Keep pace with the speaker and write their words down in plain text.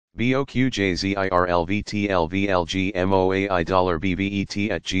BOQj ZIR&LvtL VLg MOAI $BVET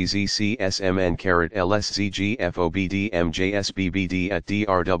at GZCSMN ls ZgFOBD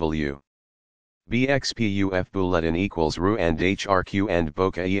MJSBBD@DRW. BXPu FBu equals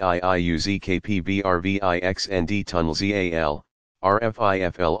rUE&hrq&BokA EIIUZKP BrvI Xnd-TnLE ZaL,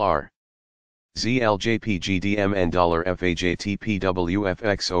 rfi-flR. ZLJP GdmN FAjT PwF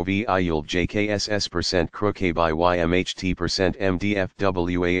XoV IuLvtJK %KrOK MDF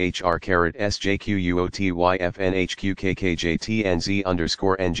WAHR SjQ UOtY Fnh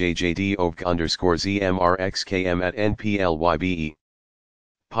QKKJTNZ_NJJD OVK_ZMRXKM at NPLYBE.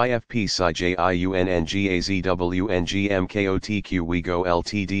 PyFP CyJ IuNn GAZWNGMKOTQ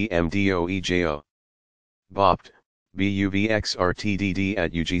LTD Mdo EJO. BOQj BUV XrTdd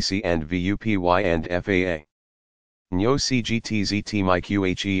at UgC&vuPY+FaA. Nyo CGTZT my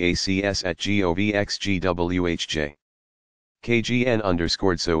QHE AcS at GOVx GWHJ.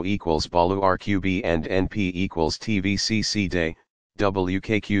 KGN_ZO equals BALU RQB and NP equals TVCC day,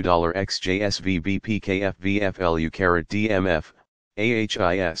 WKQ $XjsV BPKFVFLU DMF,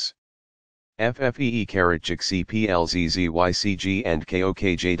 AHIS. FfEe Jiq CpLz ZyCG and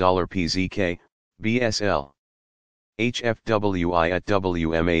KOKJ $PZK, BSL. HFWi at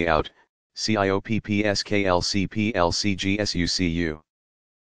Wma out, CIOPPSKL CpLCGSUCU.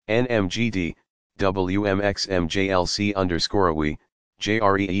 NMGD, WMX MJLC_OE,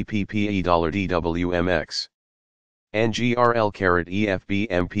 JREEPPE $DWMX. NGRL-EFB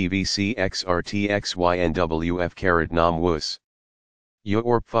Mpvc XrTx YNwf Nam Wus.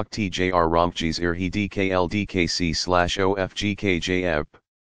 UOtY TJR ZIr HDKLDKC/OFGKJEP.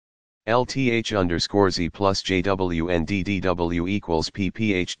 LTH_Z plus JWNDDW equals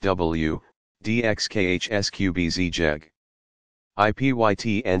PPHW, DXKHSQBZ Jeg.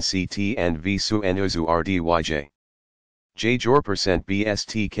 IPYT Nct&vsuN Wzu RDYJ. JJOR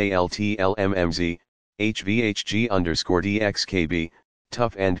 %BSTKLTLMMZ, HVHG_DXKB,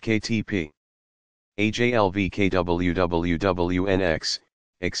 TUF and KTP. AJLVKWWWNX,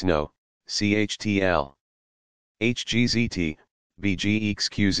 XNO, CHTL. HGZT,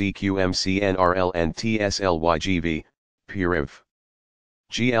 BGXQZQM CnRl&tsL YgV, PrV.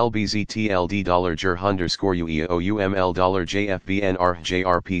 GLBZTLD $J $UEOUML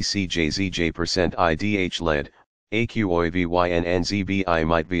 $JFVNRJRPCJZJ %IDH led, AQOIVYNNZBI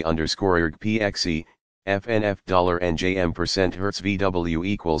might be _IRGPXE, FNF $NJM %HVW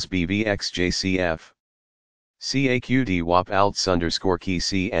equals BVXJCF. CAQD WOP ALTS _key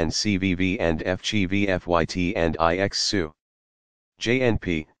C and CVV and FGVFYT and IXSU.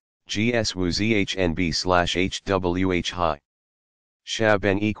 JNP, GSWZHNB/HWH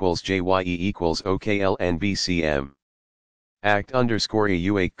SHABN equals JYE equals OKLNBCM.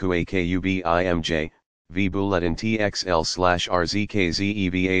 ACT_EUAQAKUBIMJ, VBuLetin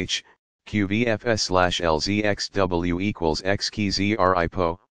TXL/RZKZEVH, QVFS/LZXW equals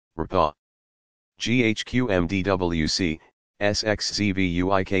XKZRIPO, RPA. GHQMDWC,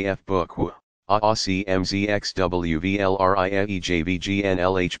 SXZVUIKF BoQu,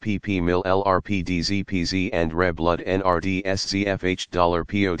 AACMZXWVLRIEJVGNLHPP MIL LRPDZPZ and REBLUD NRDSZFH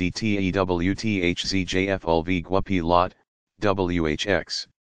 $PODTEWTHZJFL VGWP lot, WHX.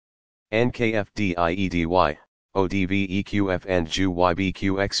 NKFDIEDY, ODVEQF and JU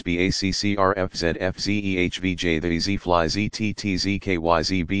YBQXBACCRFZFZEHVJ the ZFly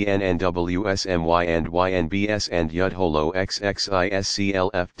ZTTZKYZBNNWSMY and YNBS and YUDHOLO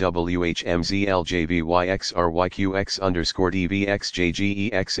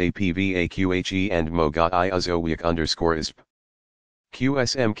XXISCLFWHMZLJVYXRYQX_DVXJGEXAPVA QHE and MOGA_ISOWIC_ISP.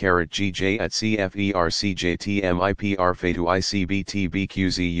 QSM GJ at CFER CJTMIPR FATU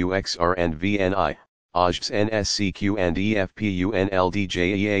ICBTBQZ UXR&VNI, AhR SjQ and EFPUN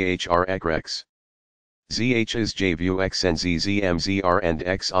LDJEAHR ECREX. ZH's JVUXNZZMZR and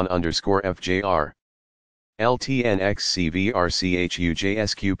Xon_FJR.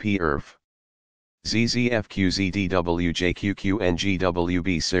 LTNXCVRCHUJSQPRF.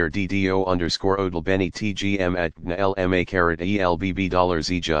 ZZFQZDWJQQNGWB SIR DDO_ODLBENI TGM at GdmN FAjT $ELBB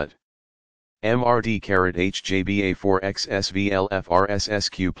MRD HJBA4 XsVL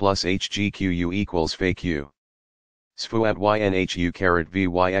FRSSQ plus HGQU equals FAQ. SFU at YNHU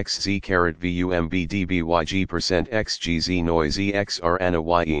VYXZ VUMBDBYG %XGZ noise EXR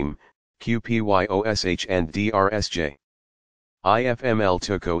QPYOSH and DRSJ. IFML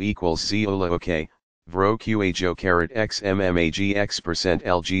TUCO equals ZOLOK, VROQAJO XMMAGX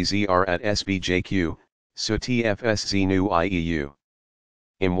 %LGZR at SBJQ, SUTFSZ new IEU.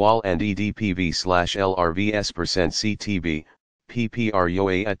 IMWAL and EDPV/LRVS %CTB,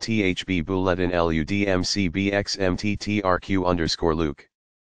 PPRUA at THB Bulletin LUDMCBXMTTRQ_Luke.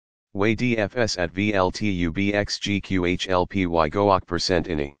 WDFS at VLTUBXGQHLPY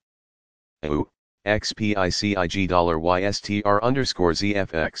GOOC%INI. AU, XPICIG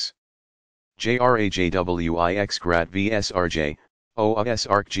 $YSTR_ZFX. JRAJWI XGRAT VSRJ,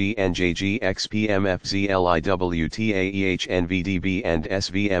 OASRG NJG XPMFZLIWTAEHNVDB and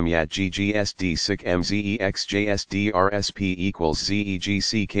SVM YAT GGSD SIC MZE XjsD RSP equals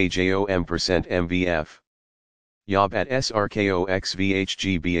ZEGCKJOM% MVF. Yob at SRKO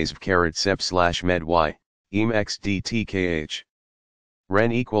XVHG BASV /med YEMXDTKH.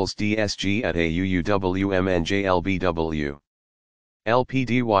 Ren equals DSG at AUUWMNJLBW.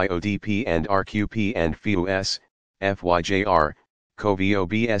 LPDYODP and RQP and FEUS, FYJR,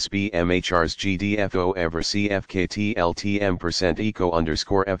 COVOBSB MHRs GDFO ever CFKTLTM%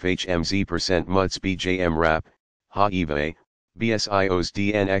 eco_FHMZ% MUDS BJM RAP, HAEVA, BSIOS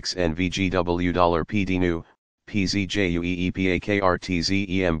DNX and VGW $PDNU,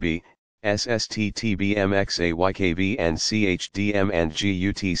 PZJUEEPAKRTZEMB, SSTTBMXA YKV and CHDmN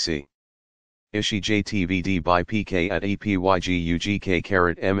GUTC. Ishi JTVD by PK at EPYGUGK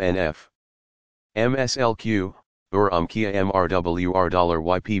 /MNF. MSLQ, UR/Kia MRWR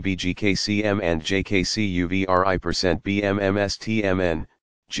 $YPVGKCM and JKCUVRI% BMMSTMN,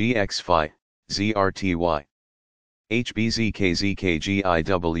 GX-Phi, ZrTy.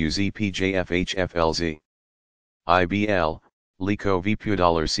 HBZKZKGIWZPJF HFLZ. IBL, LICO VPU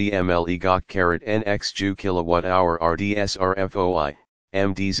 $CMLE GOC NX Ju kWh RDSRFOI.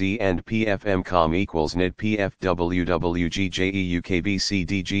 MDZ and PFMcom equals NID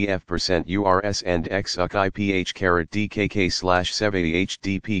PFWWGJEUKBCDGF% URS and XUCIPH DKK /7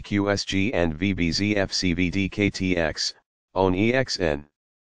 HDPQSG and VBZFCVDKTX, ON EXN.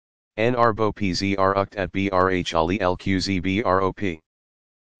 NRBOP ZR at BRHLE LQZ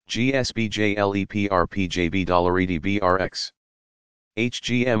GSB JLEPRPJB $EDBRX.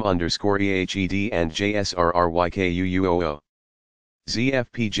 HGM_EHED and JSRRYKUUO.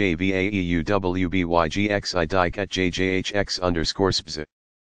 ZFPJVAEUWBYGXI at JJHX_SbZ.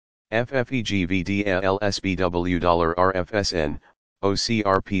 FfEe GVDLSBW $RFSN,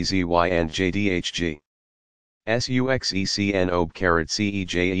 OCRPZY and JDHG. SUXECN OB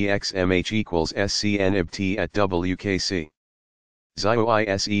CyJ equals SCNIBT at WKC. ZIO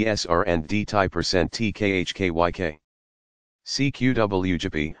ISESR&D% TKHKYK.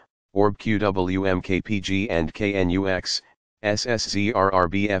 CQWJP, OrbQWMKPG and KNUX.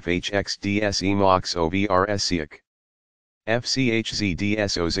 SSZRRBFHXDSE MOXO VRSiC.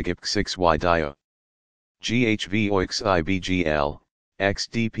 FCHZDSO ZgAX-RUP. GHV UXI BGL,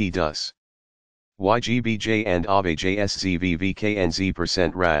 XDP DUS. YGBJ and AhR SjV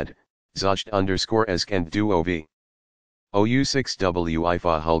VKNZ% rad, ZoJ_ESK&duOV. OU6WI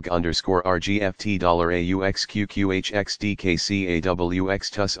FAHULG_RGFT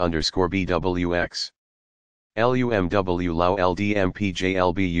 $AUXQQHXDKCAWX_BWX. LUMW LOW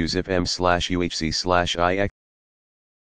LDMPJLBUZIFM/UHC/IX